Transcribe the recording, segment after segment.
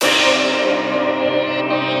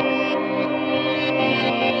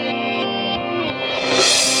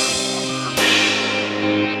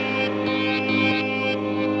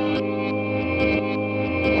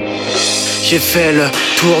J'ai fait le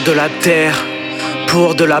tour de la terre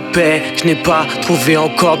pour de la paix. Je n'ai pas trouvé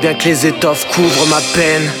encore, bien que les étoffes couvrent ma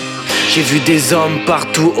peine. J'ai vu des hommes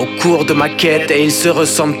partout au cours de ma quête, et ils se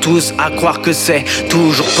ressemblent tous, à croire que c'est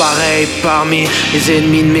toujours pareil. Parmi les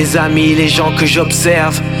ennemis de mes amis, les gens que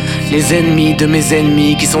j'observe, les ennemis de mes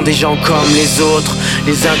ennemis qui sont des gens comme les autres.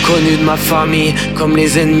 Les inconnus de ma famille comme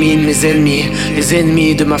les ennemis de mes ennemis. Les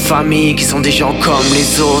ennemis de ma famille qui sont des gens comme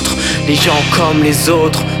les autres. Les gens comme les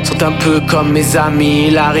autres sont un peu comme mes amis.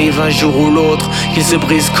 Il arrive un jour ou l'autre qu'ils se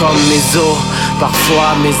brisent comme mes os.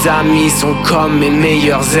 Parfois mes amis sont comme mes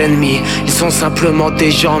meilleurs ennemis. Ils sont simplement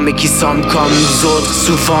des gens mais qui semblent comme nous autres.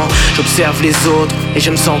 Souvent j'observe les autres et je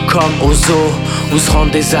me sens comme aux zoos, où se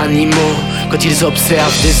rendent des animaux quand ils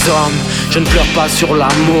observent des hommes. Je ne pleure pas sur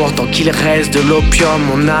l'amour tant qu'il reste de l'opium,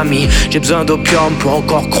 mon ami. J'ai besoin d'opium pour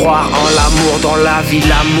encore croire en l'amour. Dans la vie,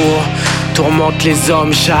 l'amour tourmente les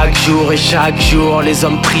hommes chaque jour, et chaque jour les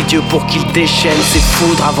hommes prient Dieu pour qu'il déchaîne ses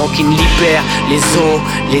foudres avant qu'il ne libère les eaux.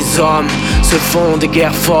 Les hommes se font des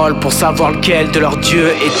guerres folles pour savoir lequel de leur Dieu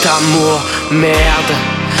est amour. Merde,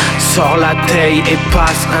 sors la taille et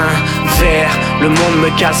passe un verre. Le monde me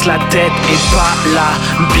casse la tête et pas la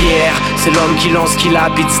bière. C'est l'homme qui lance qui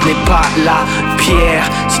l'habite, ce n'est pas la pierre.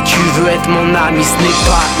 Si tu veux être mon ami, ce n'est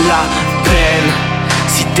pas la peine.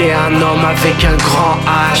 Si t'es un homme avec un grand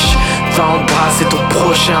H, va embrasser ton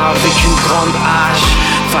prochain avec une grande hache.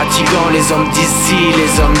 Fatigant, les hommes d'ici,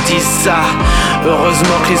 les hommes disent ça.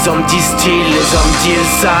 Heureusement que les hommes disent-ils, les hommes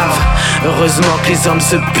disent savent. Heureusement que les hommes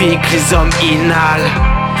se piquent, les hommes inhalent.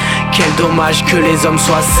 Quel dommage que les hommes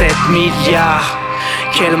soient 7 milliards.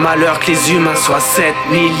 Quel malheur que les humains soient 7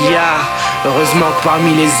 milliards. Heureusement que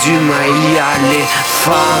parmi les humains il y a les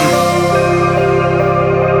femmes.